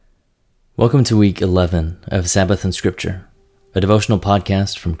Welcome to week 11 of Sabbath and Scripture, a devotional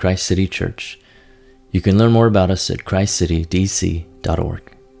podcast from Christ City Church. You can learn more about us at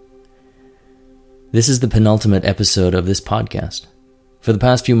christcitydc.org. This is the penultimate episode of this podcast. For the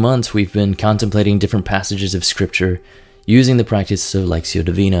past few months, we've been contemplating different passages of Scripture using the practice of Lectio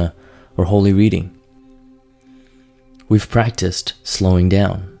Divina, or Holy Reading. We've practiced slowing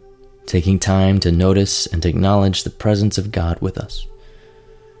down, taking time to notice and acknowledge the presence of God with us,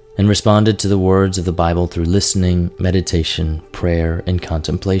 and responded to the words of the Bible through listening, meditation, prayer, and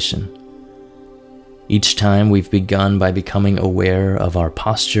contemplation. Each time we've begun by becoming aware of our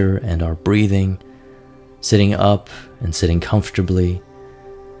posture and our breathing, sitting up and sitting comfortably,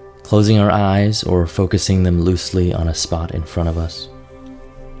 closing our eyes or focusing them loosely on a spot in front of us,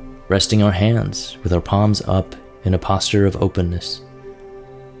 resting our hands with our palms up in a posture of openness,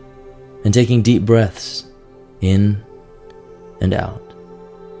 and taking deep breaths in and out,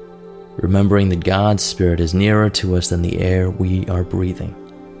 remembering that God's Spirit is nearer to us than the air we are breathing,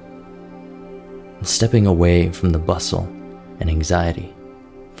 and stepping away from the bustle and anxiety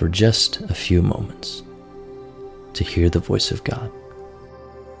for just a few moments to hear the voice of God.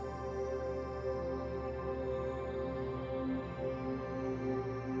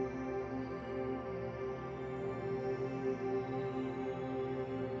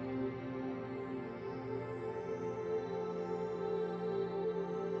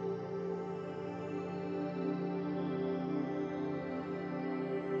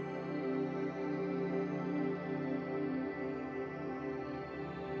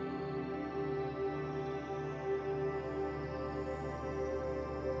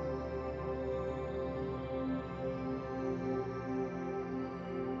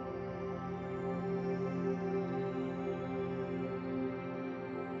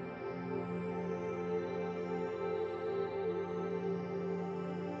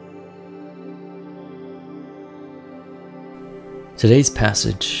 Today's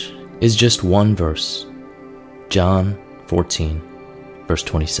passage is just one verse, John 14, verse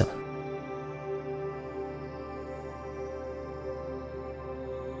 27.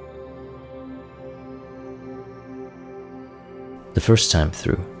 The first time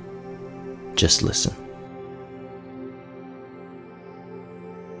through, just listen.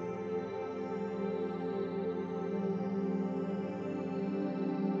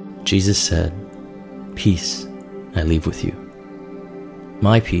 Jesus said, "Peace I leave with you.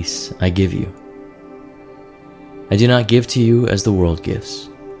 My peace I give you. I do not give to you as the world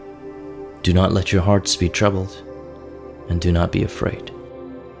gives. Do not let your hearts be troubled, and do not be afraid."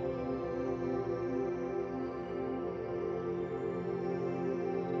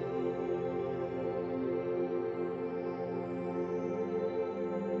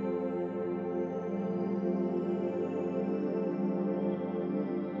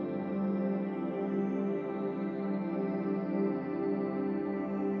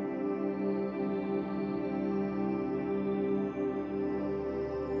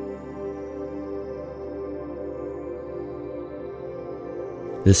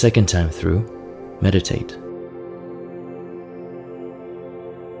 The second time through, meditate.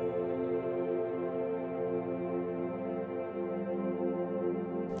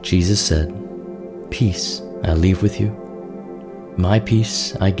 Jesus said, "Peace I leave with you. My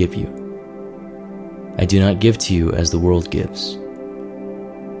peace I give you. I do not give to you as the world gives.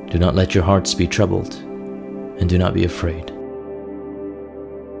 Do not let your hearts be troubled, and do not be afraid."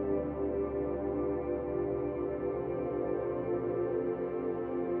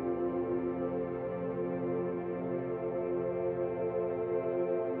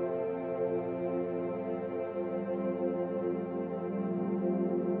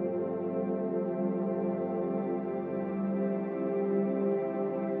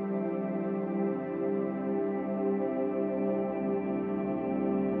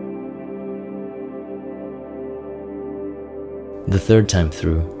 The third time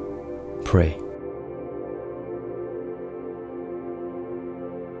through, pray.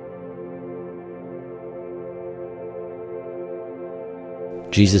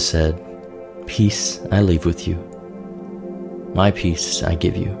 Jesus said, "Peace I leave with you. My peace I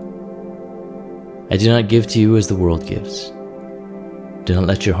give you. I do not give to you as the world gives. Do not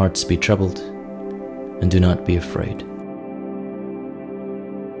let your hearts be troubled, and do not be afraid."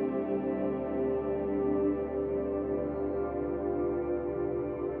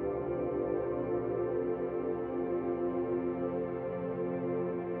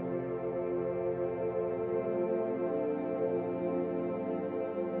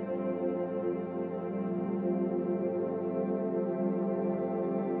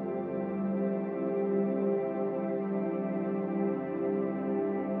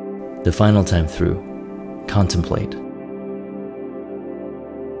 The final time through, contemplate.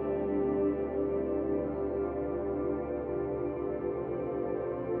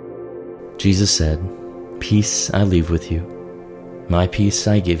 Jesus said, "Peace I leave with you. My peace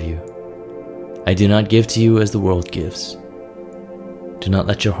I give you. I do not give to you as the world gives. Do not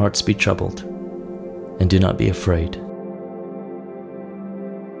let your hearts be troubled, and do not be afraid."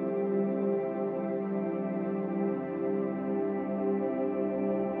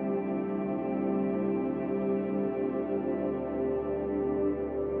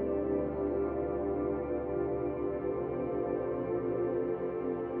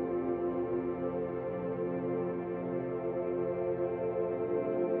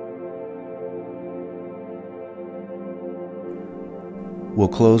 We'll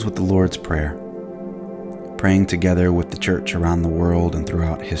close with the Lord's Prayer, praying together with the church around the world and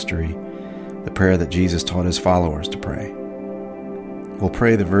throughout history, the prayer that Jesus taught his followers to pray. We'll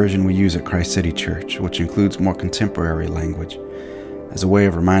pray the version we use at Christ City Church, which includes more contemporary language, as a way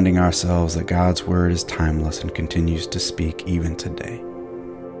of reminding ourselves that God's Word is timeless and continues to speak even today.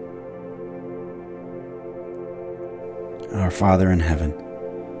 Our Father in heaven,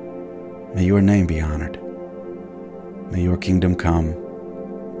 may your name be honored. May your kingdom come.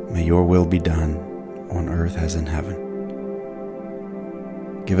 May your will be done on earth as in heaven.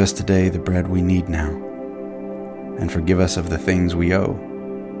 Give us today the bread we need now, and forgive us of the things we owe,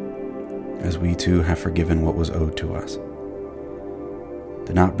 as we too have forgiven what was owed to us.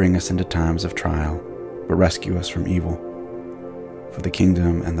 Do not bring us into times of trial, but rescue us from evil. For the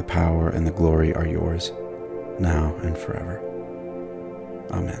kingdom and the power and the glory are yours, now and forever.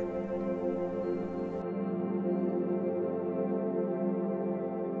 Amen.